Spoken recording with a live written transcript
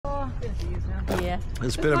Yeah.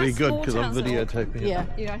 This better be good because I'm videotaping it. Yeah.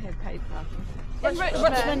 You don't have paid parking.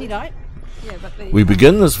 Richmond, you don't? Yeah, but We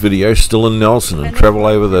begin this video still in Nelson and travel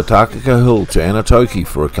over the Takaka Hill to Anatoki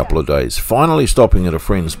for a couple of days, finally stopping at a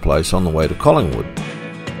friend's place on the way to Collingwood.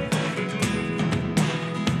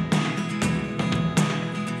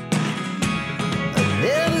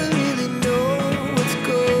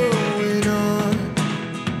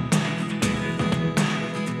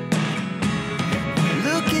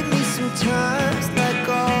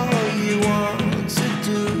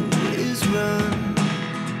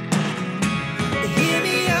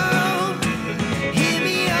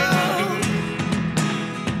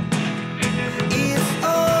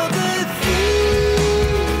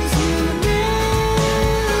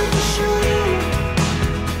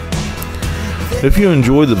 If you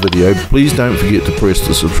enjoy the video, please don't forget to press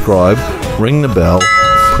the subscribe, ring the bell,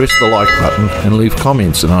 press the like button and leave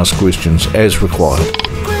comments and ask questions as required.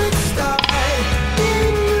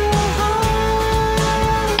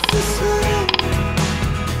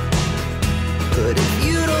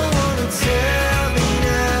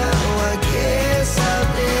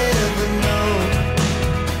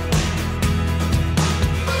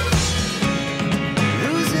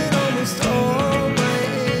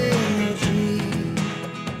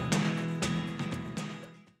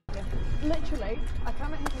 literally, I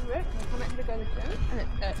come out here to work, I come out here to go to the gym,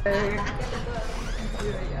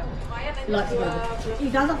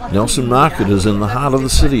 and Nelson Market is in the heart of the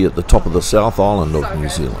city at the top of the South Island of New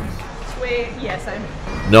Zealand.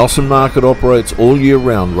 Nelson Market operates all year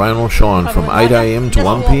round, rain or shine, from 8 AM to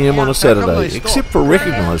 1 PM on a Saturday, except for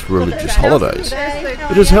recognised religious holidays.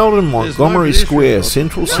 It is held in Montgomery Square,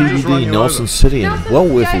 central CBD, Nelson City, and well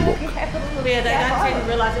worth a look.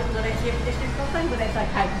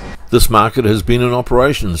 This market has been in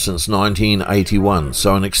operation since 1981,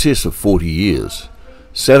 so in excess of 40 years.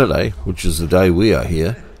 Saturday, which is the day we are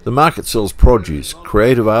here, the market sells produce,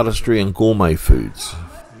 creative artistry and gourmet foods.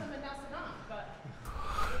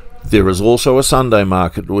 There is also a Sunday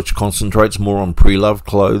market which concentrates more on pre-loved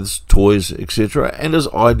clothes, toys, etc. and is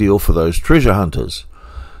ideal for those treasure hunters.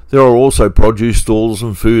 There are also produce stalls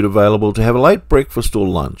and food available to have a late breakfast or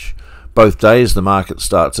lunch. Both days the market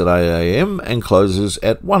starts at 8 AM and closes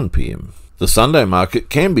at 1 PM. The Sunday market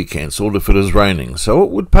can be cancelled if it is raining, so it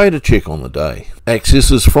would pay to check on the day.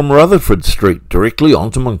 Access is from Rutherford Street directly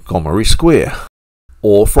onto Montgomery Square,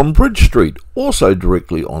 or from Bridge Street, also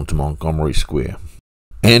directly onto Montgomery Square,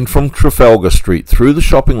 and from Trafalgar Street through the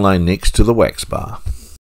shopping lane next to the Wax Bar.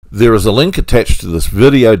 There is a link attached to this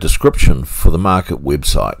video description for the market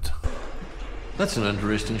website. That's an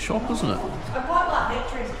interesting shop, isn't it?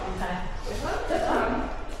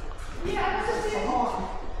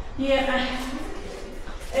 Yeah,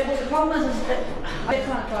 it was the problem is that I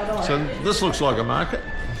can't try it on. So this looks like a market?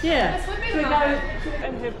 Yeah. we go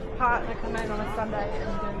and her partner come in on a Sunday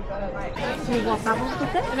and do the like. Do you want bubbles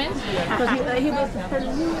with it? Because he was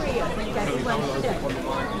hilarious and gave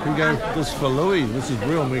away. We go this for Louis. This is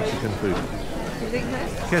real Mexican food. You think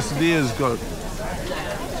that? Quesadilla's got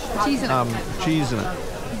cheese in it,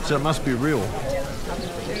 so it must be real.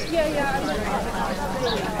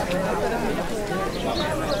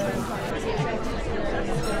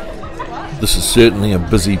 This is certainly a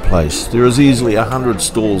busy place. There is easily 100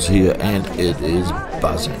 stalls here and it is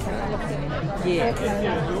buzzing.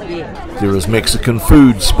 There is Mexican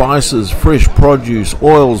food, spices, fresh produce,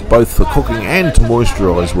 oils both for cooking and to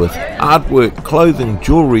moisturise with, artwork, clothing,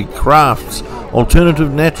 jewellery, crafts,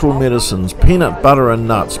 alternative natural medicines, peanut butter and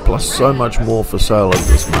nuts, plus so much more for sale at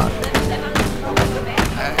this market.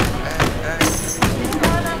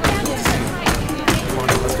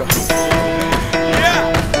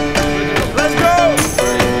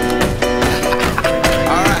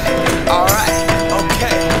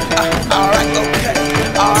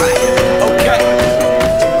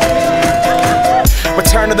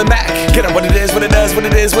 What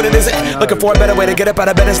it is, what it isn't. Looking for a better way to get up out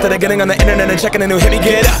of bed instead of getting on the internet and checking a new hit. Me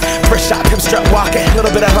get up, first shot, hip strut walking. A little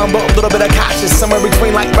bit of humble, a little bit of cautious. Somewhere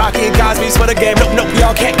between like Rocky and Cosby's for the game. Nope,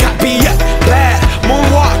 y'all can't copy yet. Bad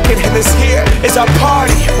moonwalking, and this here is our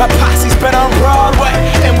party. My posse's been on Broadway,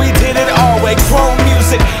 and we did it all way. Chrome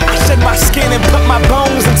music, I shed my skin and put my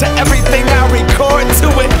bones into everything I record to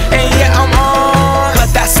it. And yeah, I'm on. Let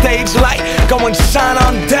that stage light go and shine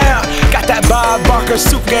on down. Got that Bob Barker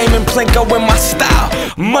suit game and Plinko in my style.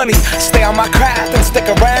 Money, stay on my craft and stick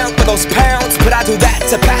around for those pounds. But I do that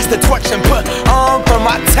to pass the torch and put on for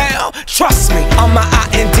my town. Trust me, on my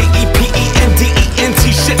INDEPENDENT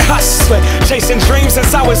shit hustling. Chasing dreams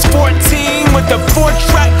since I was 14 with the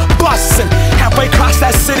 4-track bustin'. Halfway across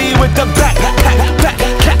that city with the back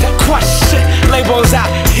crush shit. Labels out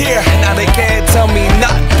here, and I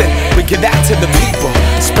give that to the people,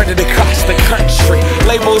 spread it across the country.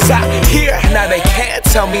 Labels out here, now they can't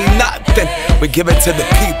tell me nothing. We give it to the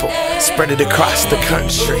people, spread it across the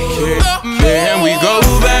country. Can we go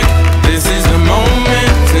back? This is the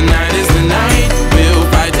moment, tonight is the night. We'll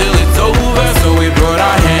fight till it's over, so we put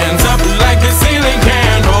our hands up like the ceiling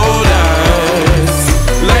can't hold us.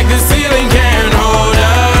 Like the ceiling can't hold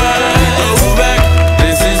us. Go back,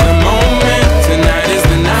 this is the moment, tonight is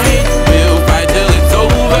the night. We'll fight till it's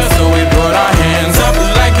over, so we put our hands up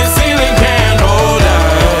like the ceiling can't hold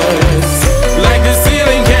us. Like the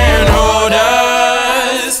ceiling can't hold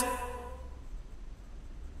us.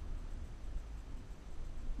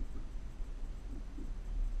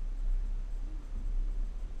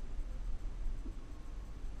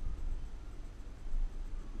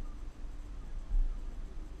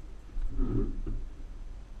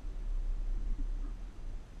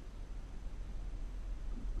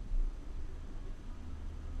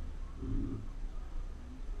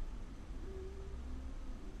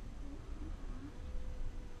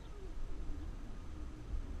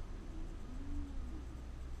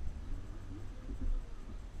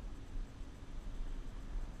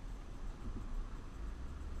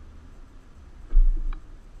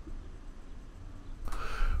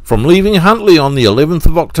 From leaving Huntly on the 11th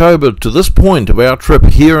of October to this point of our trip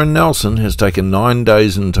here in Nelson has taken 9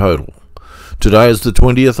 days in total. Today is the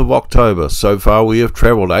 20th of October. So far we have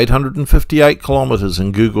travelled 858 kilometres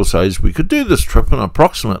and Google says we could do this trip in an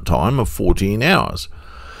approximate time of 14 hours.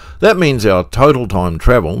 That means our total time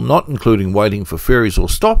travel, not including waiting for ferries or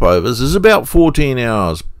stopovers, is about 14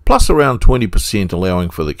 hours, plus around 20% allowing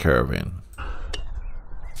for the caravan.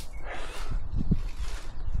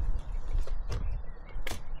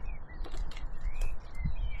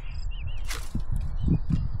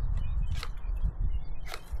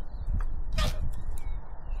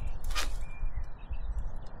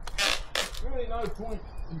 Really no point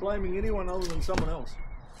in blaming anyone other than someone else.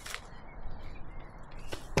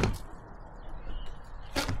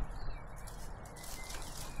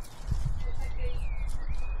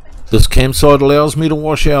 This campsite allows me to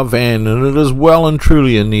wash our van and it is well and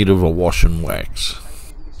truly in need of a wash and wax.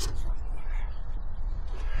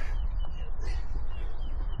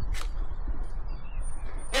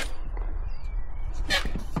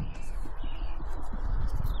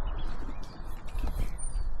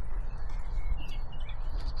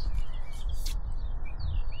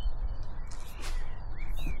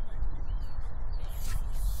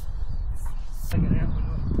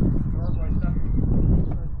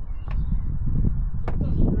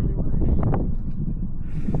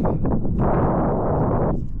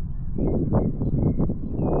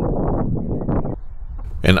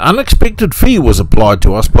 An unexpected fee was applied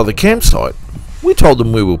to us by the campsite. We told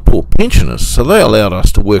them we were poor pensioners, so they allowed us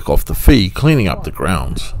to work off the fee cleaning up the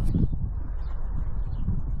grounds. Can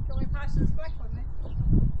we pass this back on there?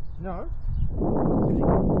 No.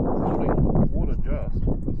 Water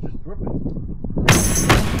just dripping.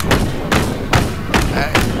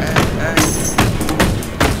 Hey.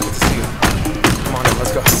 Good to see you. Come on in,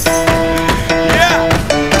 let's go. Yeah!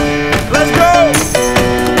 Let's go!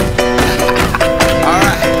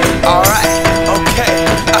 Alright, okay.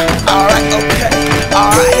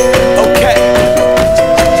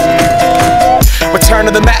 Return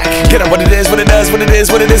to the Mac. Get up what it is, what it does, what it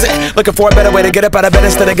is, what it isn't. Looking for a better way to get up out of bed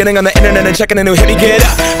instead of getting on the internet and checking a new hit me get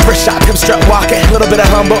up. First shot, come strut walking. A little bit of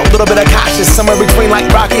humble, a little bit of cautious. Somewhere between like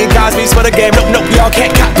Rocky and Cosby's for the game. Nope, y'all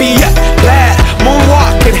can't copy yet. Glad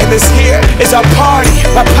moonwalking, and this here is our party.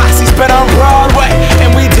 My posse's been on Broadway,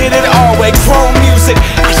 and we did it all way. Chrome music,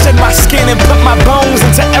 I shed my skin and put my bones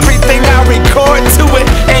into everything I record to it.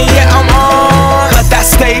 And yeah, I'm on. Let that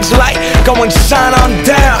stage light go and shine on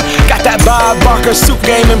down. Got that Bob Barker suit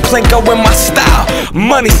game and Plinko in my style.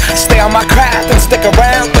 Money, stay on my craft and stick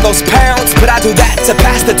around for those pounds. But I do that to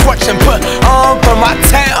pass the torch and put on for my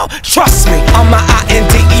town. Trust me, on my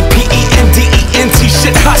INDEPENDENT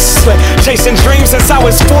shit hustling. Chasing dreams since I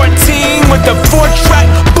was 14 with the 4-track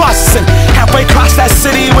bustin'. Halfway across that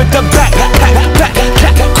city with the back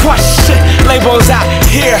crush shit. Labels out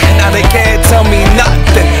here, now they can't tell me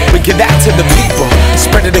nothing. We give that to the people,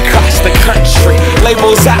 spread it across the country.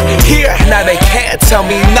 Labels out here, now they can't tell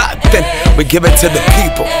me nothing. We give it to the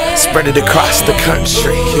people, spread it across the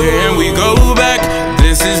country. Can we go back?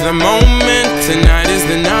 This is the moment, tonight is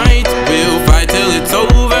the night. We'll fight till it's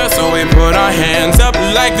over, so we put our hands up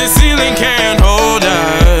like the ceiling can't hold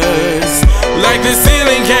us. Like the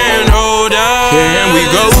ceiling can't hold us. Can we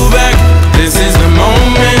go back? This is the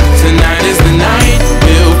moment, tonight is the night.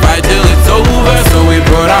 We'll fight till it's over, so we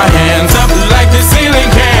put our hands up like the ceiling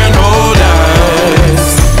can't hold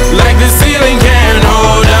us. Like the ceiling can't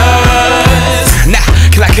hold us.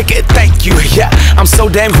 so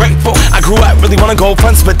damn grateful. I grew up really wanna go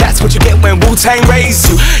fronts, but that's what you get when Wu-Tang raised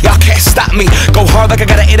you. Y'all can't stop me. Go hard like I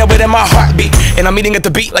got an 808 in my heartbeat. And I'm eating at the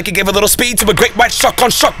beat like it gave a little speed to a great white shark on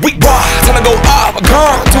Shark Week. Raw, time to go off,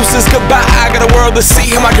 gone. Deuces goodbye, I got a world to see.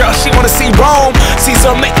 And my girl, she wanna see Rome.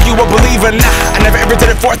 Caesar make you a believer, nah. I never ever did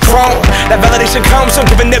it for a throne. That validation comes from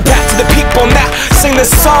giving it back to the people. Now sing this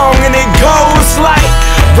song and it goes like,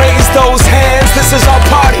 raise those hands, this is our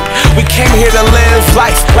party. We came here to live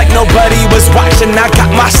life like nobody was watching. I got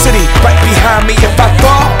my city right behind me. If I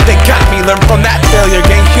fall, they got me. Learn from that failure,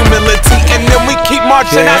 gain humility, and then we keep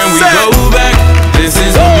marching. Can we go back? This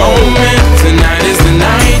is the moment. Tonight is the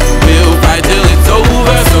night. We'll fight till it's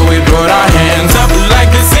over. So we brought our hands up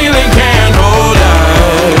like the ceiling can't hold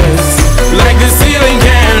us. Like the ceiling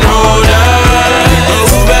can't hold us.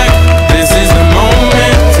 Go back. This is the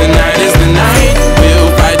moment. Tonight is the night. We'll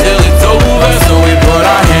fight till it's over. So we brought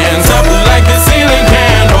our hands up like the ceiling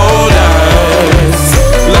can't hold us.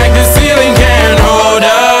 Like the ceiling can't hold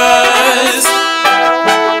us.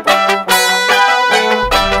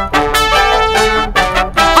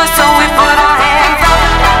 So we put our hands up.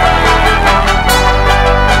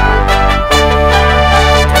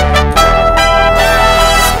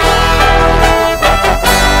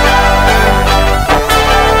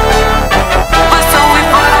 So we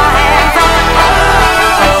put our hands up.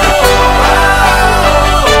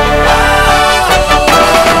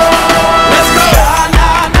 Let's go.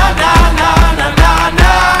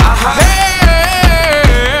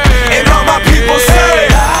 And all my people say,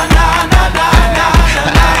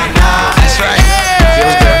 that's right.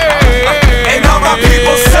 And all my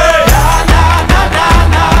people say,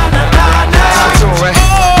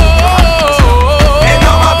 and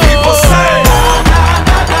all my people say,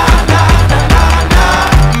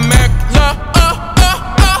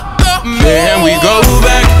 Can we go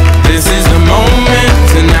back? This is the moment.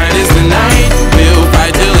 Tonight is the night. We'll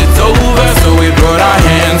fight till it's over. So we brought our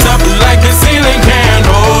hands up like the ceiling can't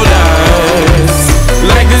hold us.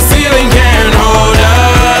 Like the ceiling can't hold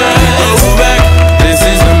us. Go back. This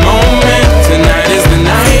is the moment. Tonight is the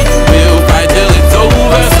night. We'll fight till it's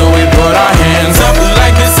over. So we brought our hands up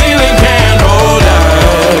like the ceiling can't hold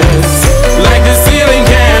us. Like the ceiling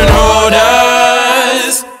can't hold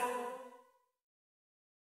us.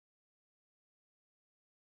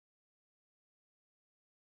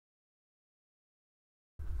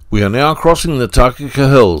 We are now crossing the Takaka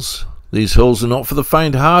Hills. These hills are not for the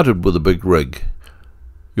faint-hearted with a big rig.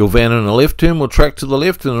 Your van in a left turn will track to the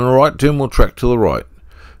left and in a right turn will track to the right.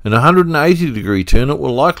 In a 180-degree turn it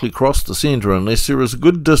will likely cross the centre unless there is a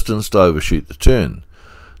good distance to overshoot the turn.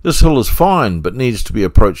 This hill is fine but needs to be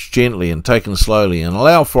approached gently and taken slowly and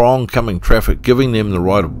allow for oncoming traffic, giving them the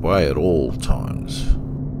right of way at all times.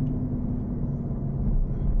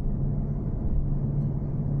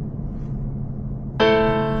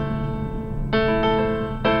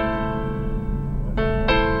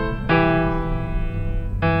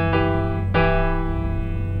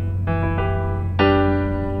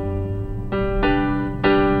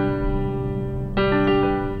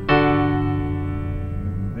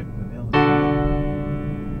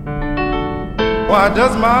 Why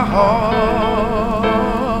does my heart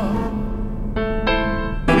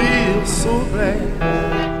feel so bad?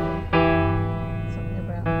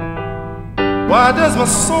 Why does my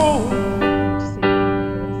soul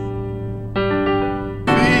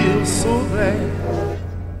feel so bad?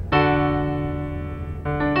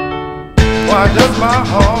 Why does my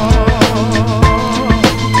heart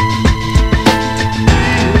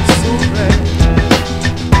feel so bad?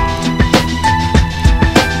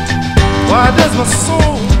 Why does my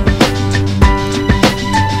soul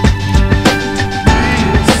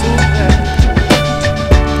feel so bad?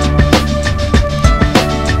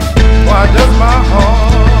 Why does my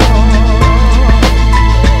heart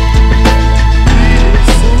feel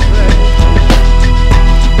so bad?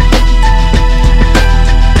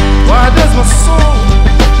 Why does my soul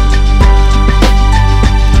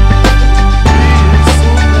feel so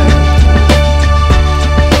bad?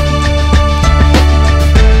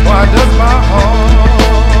 Why does my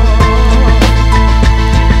heart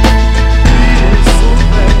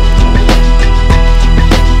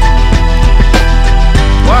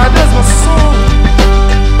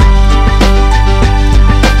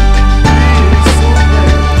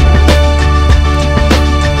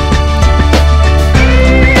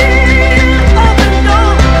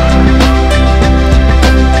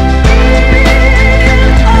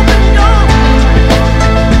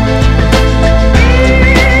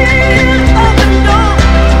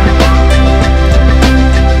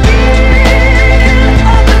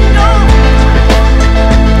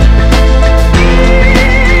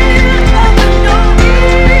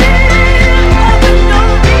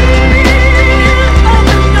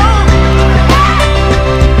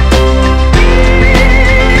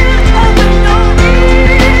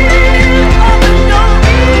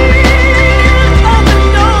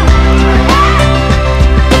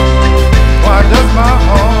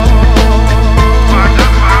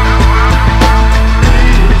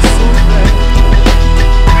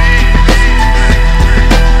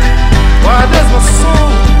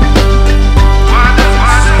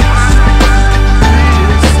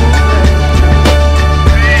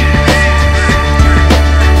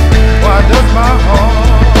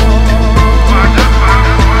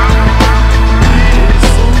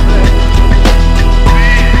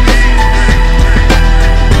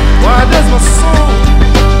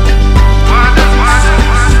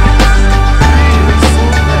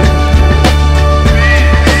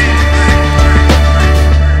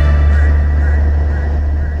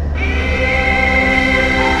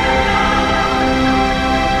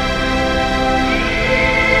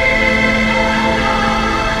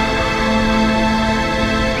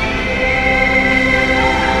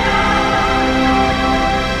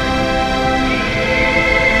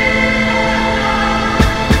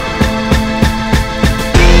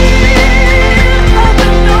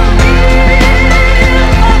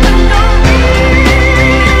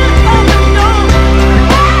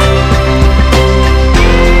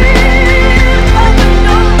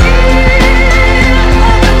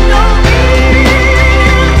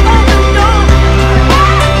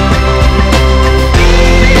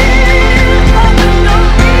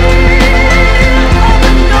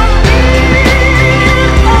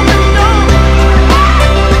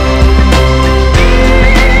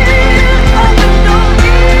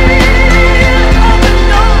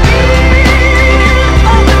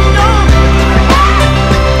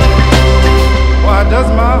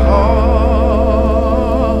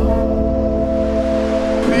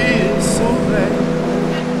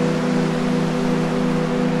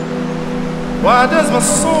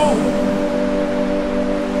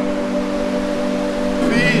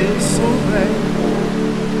sauvé.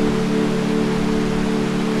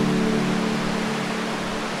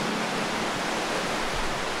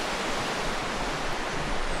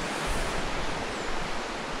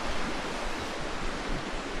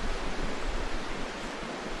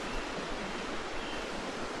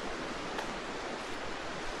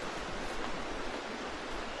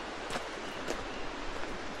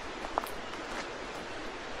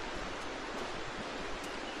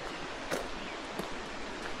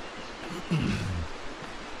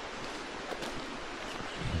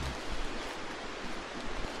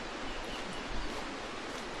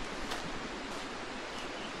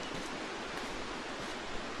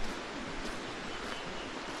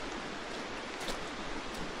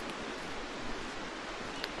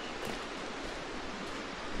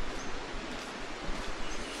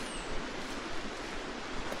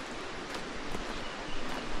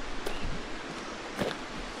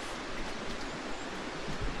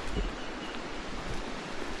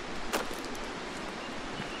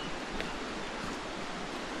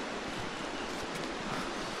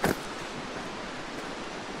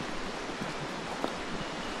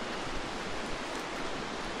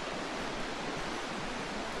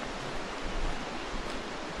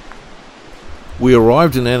 We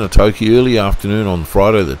arrived in Anatoki early afternoon on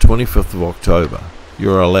Friday the 25th of October.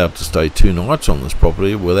 You are allowed to stay 2 nights on this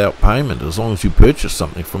property without payment as long as you purchase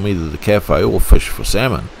something from either the cafe or fish for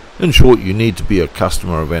salmon. In short, you need to be a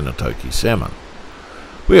customer of Anatoki Salmon.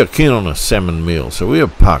 We are keen on a salmon meal, so we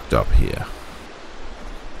have parked up here.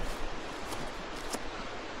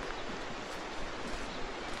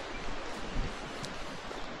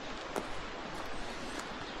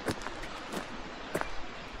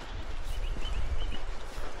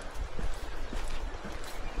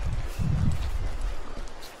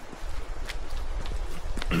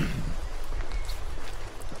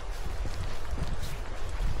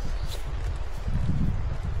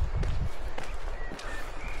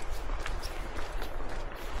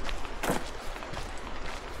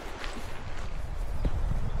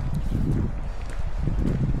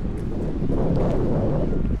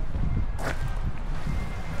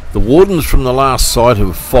 The wardens from the last site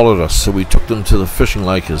have followed us, so we took them to the fishing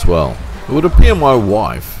lake as well. It would appear my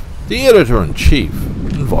wife, the editor-in-chief,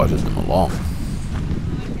 invited them along.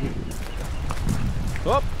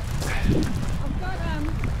 Up.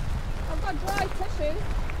 I've got dry tissue.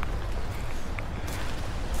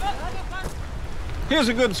 Here's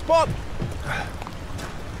a good spot.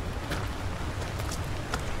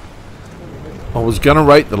 I was going to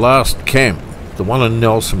rate the last camp, the one in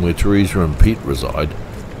Nelson where Teresa and Pete reside,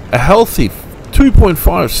 a healthy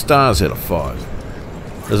 2.5 stars out of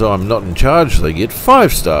 5. As I'm not in charge, they get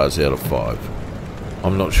 5 stars out of 5.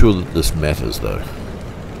 I'm not sure that this matters though.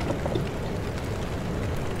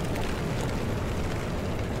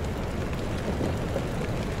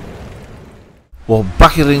 While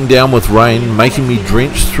bucketing down with rain, making me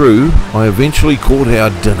drench through, I eventually caught our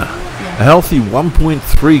dinner, a healthy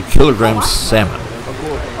 1.3 kilograms salmon.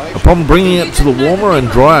 Upon bringing it to the warmer and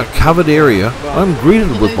drier covered area, I am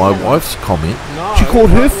greeted with my wife's comment. She caught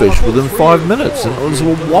her fish within 5 minutes and it was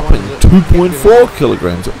a whopping 2.4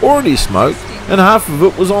 kilograms already smoked, and half of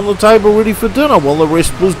it was on the table ready for dinner while the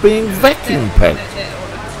rest was being vacuum packed.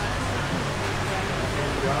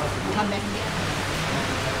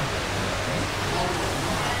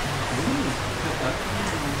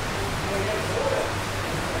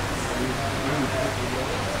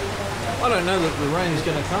 I don't know that the rain's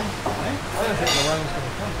going to come. I don't think the rain's going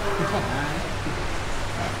to come.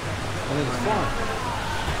 I think it's fine.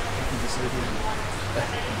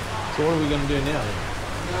 So what are we going to do now then?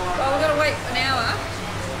 Well, we've got to wait an hour.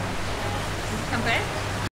 Come back.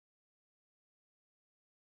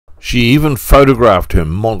 She even photographed her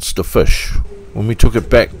monster fish. When we took it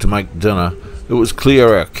back to make dinner, it was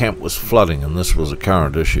clear our camp was flooding and this was a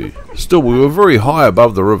current issue. Still, we were very high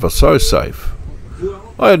above the river, so safe.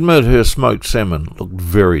 I admit her smoked salmon looked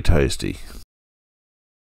very tasty.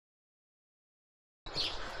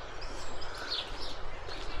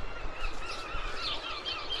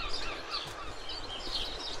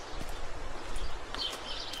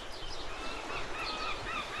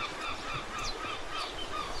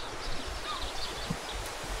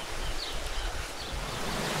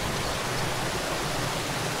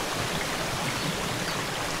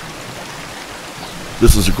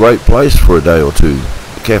 This is a great place for a day or two.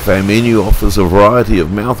 The cafe menu offers a variety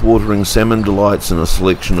of mouth-watering salmon delights and a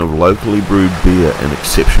selection of locally brewed beer and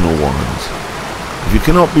exceptional wines. If you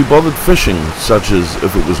cannot be bothered fishing, such as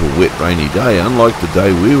if it was a wet rainy day, unlike the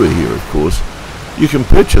day we were here of course, you can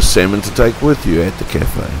purchase salmon to take with you at the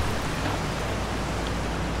cafe.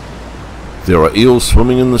 There are eels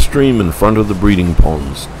swimming in the stream in front of the breeding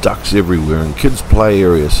ponds, ducks everywhere, and kids' play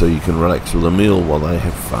area so you can relax with a meal while they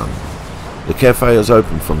have fun. The cafe is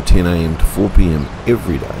open from 10 AM to 4 PM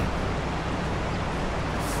every day.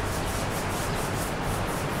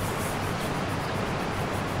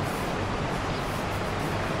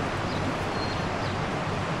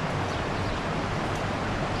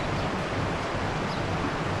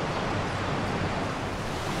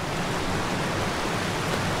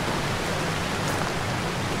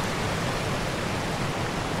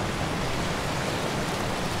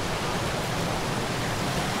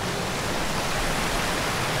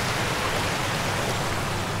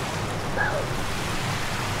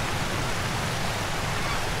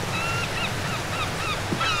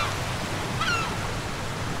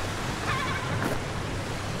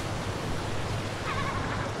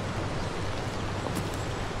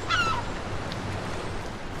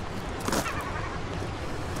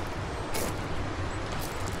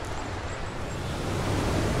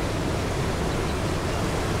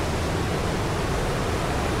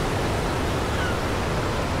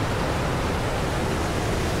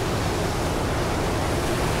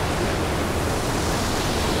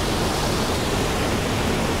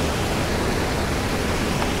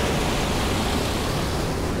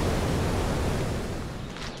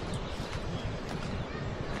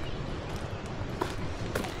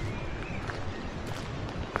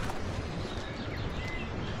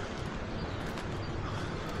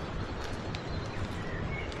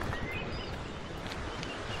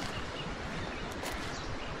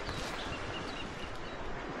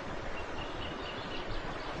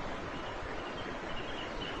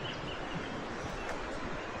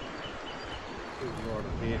 Right up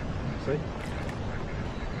here. See?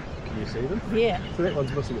 Can you see them? Yeah. So that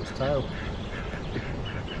one's missing its tail.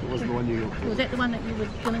 It wasn't the one you... Was that the one that you were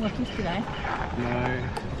dealing with yesterday? No.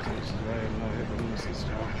 No, that one missed its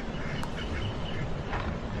tail.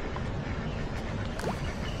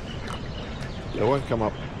 They won't come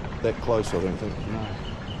up that close, I don't think. No.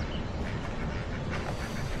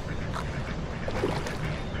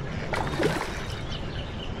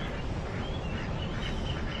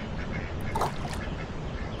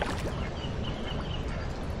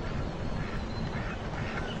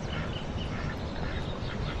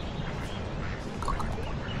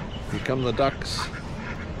 Here come the ducks.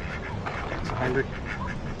 It's hungry.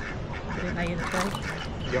 Didn't they eat it too?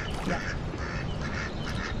 Yep. Yep.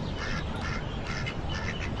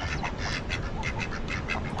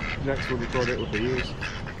 Next we'll be brought out with the eels.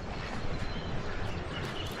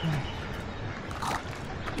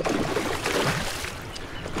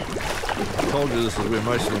 I told you this is where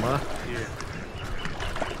most of them are. Yeah.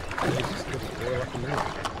 They're up in there.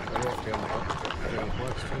 They're right down the box, but down the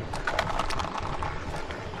place too.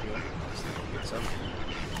 Yeah, just get some.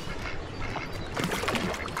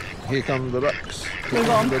 Here come the ducks. Here Move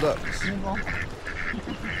come on. the ducks. Move on.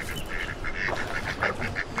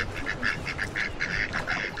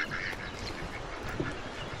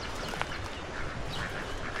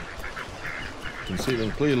 You can see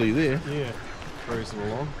them clearly there. Yeah. Cruise them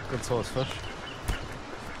along. Good sized fish.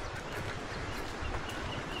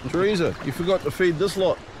 Teresa, you forgot to feed this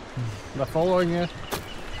lot. They're following you.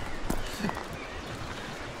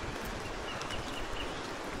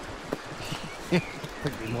 I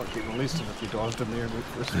think you might get molested if you dived in there and went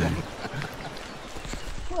for a swim.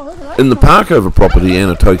 In the Parkover property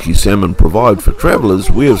Anatoki Salmon provide for travellers,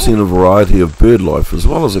 we have seen a variety of bird life as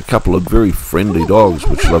well as a couple of very friendly dogs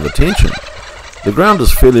which love attention. The ground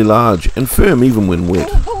is fairly large and firm even when wet.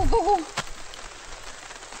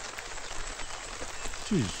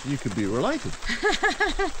 Jeez, you could be related.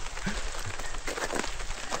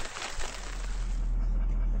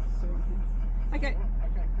 Okay.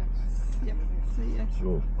 Yep. See ya.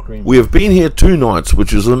 We have been here 2 nights,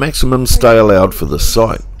 which is the maximum stay allowed for this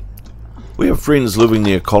site. We have friends living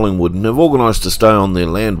near Collingwood and have organised to stay on their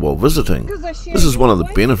land while visiting. This is one of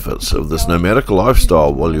the benefits of this nomadic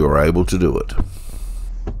lifestyle while you are able to do it.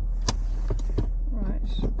 Right.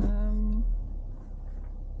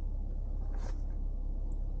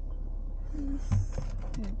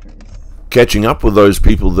 Catching up with those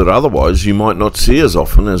people that otherwise you might not see as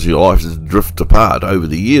often as your lives drift apart over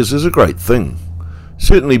the years is a great thing.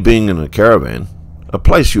 Certainly being in a caravan, a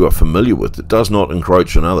place you are familiar with that does not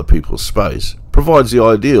encroach on other people's space, provides the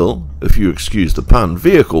ideal, if you excuse the pun,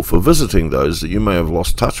 vehicle for visiting those that you may have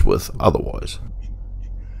lost touch with otherwise.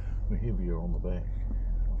 We're heavier on the back,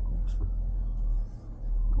 of course.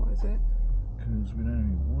 What is it? Because we don't have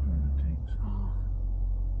any water in the tanks.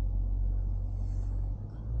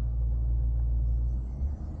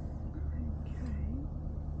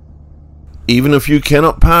 Even if you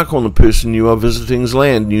cannot park on the person you are visiting's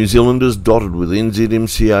land, New Zealand is dotted with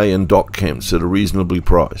NZMCA and dock camps that are reasonably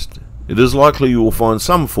priced. It is likely you will find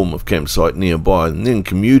some form of campsite nearby, and then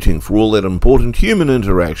commuting for all that important human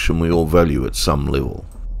interaction we all value at some level.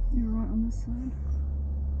 You're right on this side.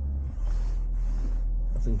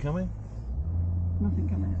 Nothing coming? Nothing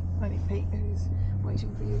coming. Only Pete who's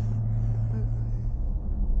waiting for you.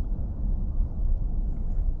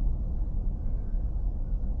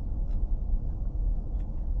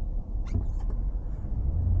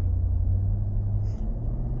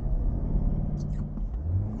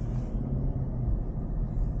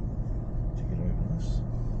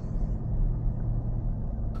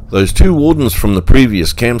 Those two wardens from the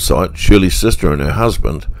previous campsite, Shirley's sister and her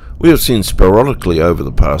husband, we have seen sporadically over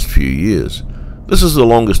the past few years. This is the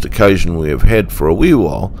longest occasion we have had for a wee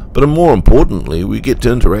while, but more importantly, we get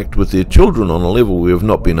to interact with their children on a level we have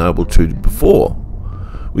not been able to before.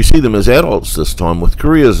 We see them as adults this time with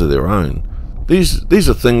careers of their own. These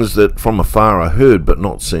are things that from afar are heard but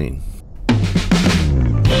not seen.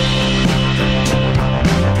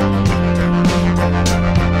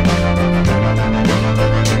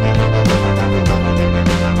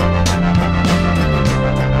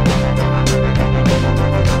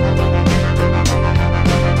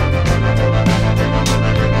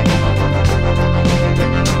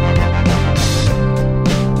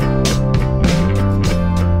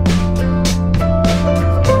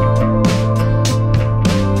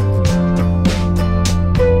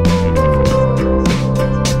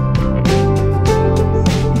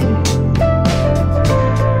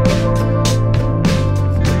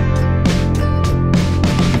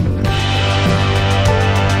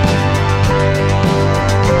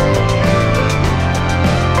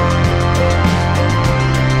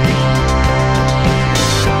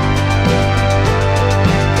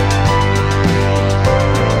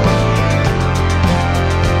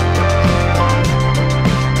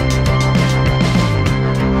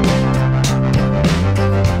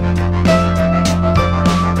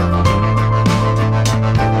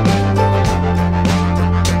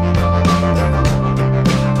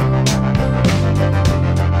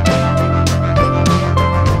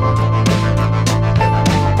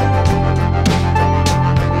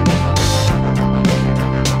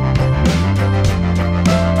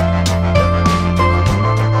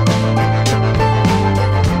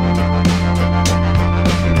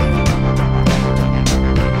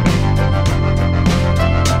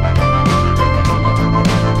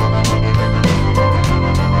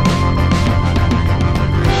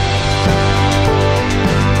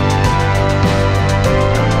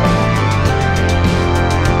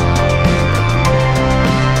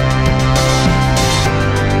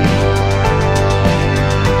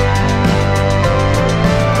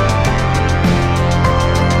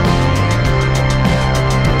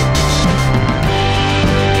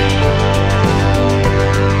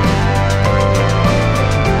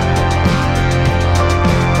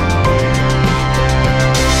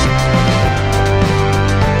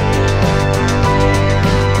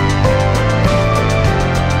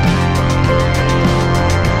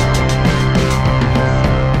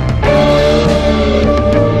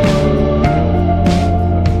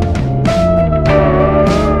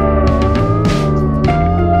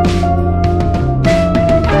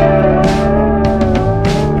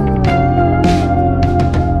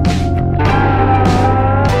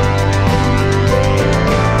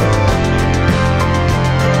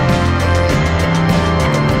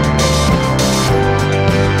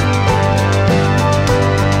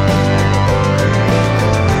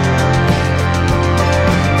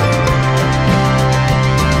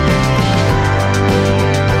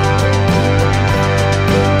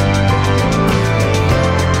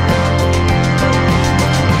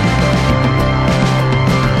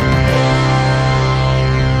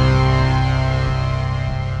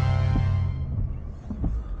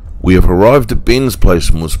 We have arrived at Ben's place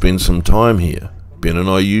and will spend some time here. Ben and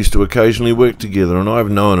I used to occasionally work together, and I have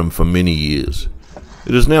known him for many years.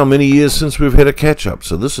 It is now many years since we've had a catch-up,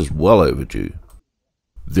 so this is well overdue.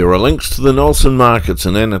 There are links to the Nelson markets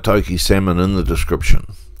and Anatoki Salmon in the description.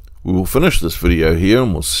 We will finish this video here,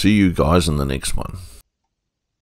 and we'll see you guys in the next one.